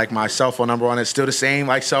 Then I had like my cell phone number on it, still the same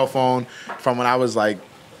like cell phone from when I was like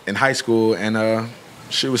in high school, and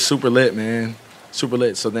she was super lit, man, super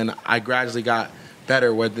lit. So then I gradually got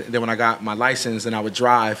better. Then when I got my license, then I would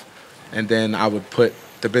drive, and then I would put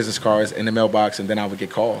the business cards in the mailbox, and then I would get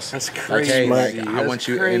calls. That's crazy. Like, hey, like, I want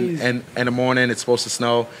you in the morning. It's supposed to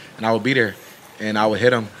snow, and I would be there. And I would hit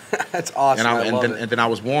them. That's awesome. And then I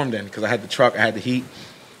was warm then because I had the truck, I had the heat,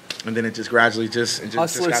 and then it just gradually just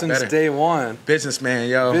Hustler got since better. day one. Businessman,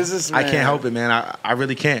 yo. Businessman. I can't help it, man. I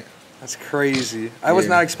really can't. That's crazy. I was Yeah.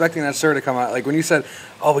 not expecting that story to come out. Like when you said,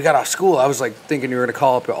 "Oh, we got off school," I was like thinking you were gonna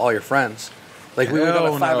call up all your friends. Like we wake up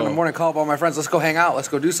Hell at 5 in the no. morning, call up all my friends. Let's go hang out. Let's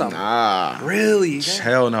go do something. Ah. Really?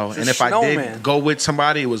 Hell no. It's And a if I snowman. did go with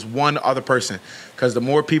somebody, it was one other person. Because the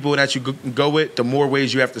more people that you go with, the more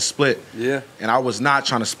ways you have to split. Yeah. And I was not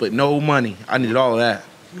trying to split no money. I needed all of that.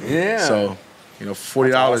 Yeah. So,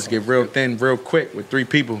 $40 That's awesome. get real thin real quick with 3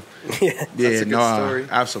 people. Yeah. Yeah, a good no, story.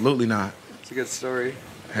 absolutely not. It's a good story.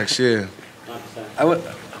 Heck yeah. I would.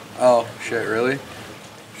 Oh shit! Really?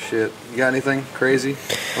 Shit. You got anything crazy?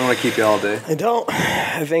 I don't want to keep you all day. I don't.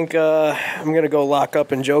 I think I'm gonna go lock up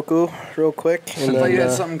Njoku real quick. I And thought then, you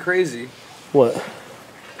had something crazy. what?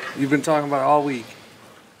 You've been talking about it all week.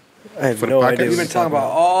 I have For the no podcast? idea. You've what been talking about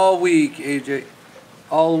it all week, AJ.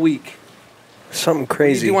 All week. something What do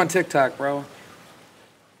crazy. you do on TikTok, bro?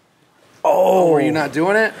 Oh, Were you not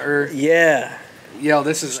doing it, or Yeah. yo?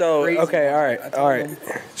 This is So crazy. okay, all I right, told all right. him.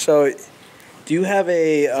 So, do you have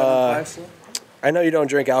a? Is that on five still? I know you don't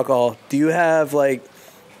drink alcohol. Do you have like,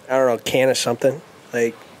 I don't know, a can of something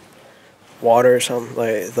like water or something,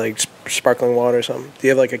 like sparkling water or something? Do you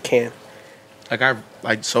have like a can? Like I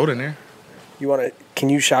like soda in there. You want to? Can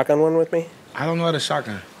you shotgun one with me? I don't know how to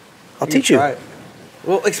shotgun. I'll teach you. Try it.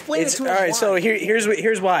 Well, explain It's it all to us. right. So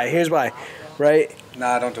here's why. Right,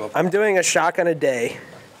 Nah, don't do it. I'm doing a shotgun a day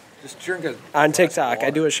Just drink it on TikTok. I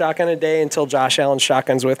do a shotgun a day until Josh Allen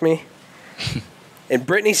shotguns with me. And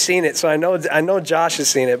Brittany's seen it, so I know Josh has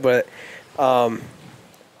seen it, but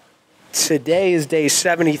today is day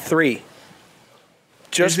 73.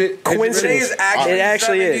 Just Is it- coincidence. Today is actually it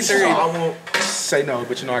actually is. 73. I won't say no,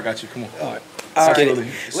 but I got you. Come on. All right. Absolutely.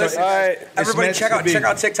 Listen, All right. everybody, meant check to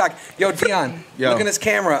out be. TikTok. Yo, Dion, Yo. look in this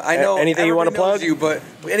camera. I know Anything you wanna everybody knows plug? you,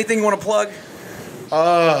 but anything you want to plug?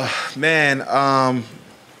 Man,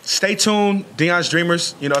 stay tuned. Dion's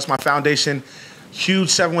Dreamers. It's my foundation. Huge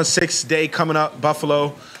 716 day coming up,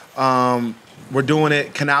 Buffalo. We're doing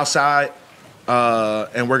it Canal Side,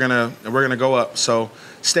 and we're gonna go up. So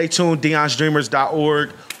stay tuned.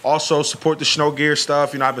 Dion'sDreamers.org. Also support the snow gear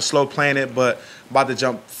stuff. I've been slow playing it, but I'm about to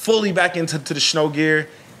jump fully back into the snow gear.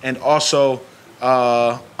 And also,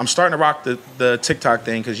 I'm starting to rock the TikTok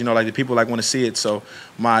thing because like the people want to see it. So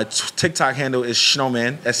my TikTok handle is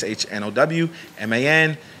Snowman,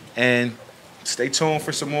 SHNOWMAN, and stay tuned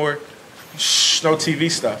for some more Snow TV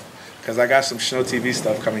stuff because I got some Snow TV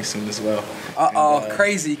stuff coming soon as well.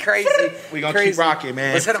 Crazy. We gonna keep rocking,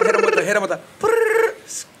 man. Let's hit him with the.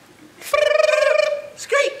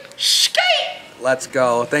 Skate. Let's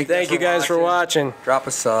go. Thank Thank you guys for watching. Drop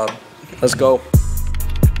a sub. Let's go.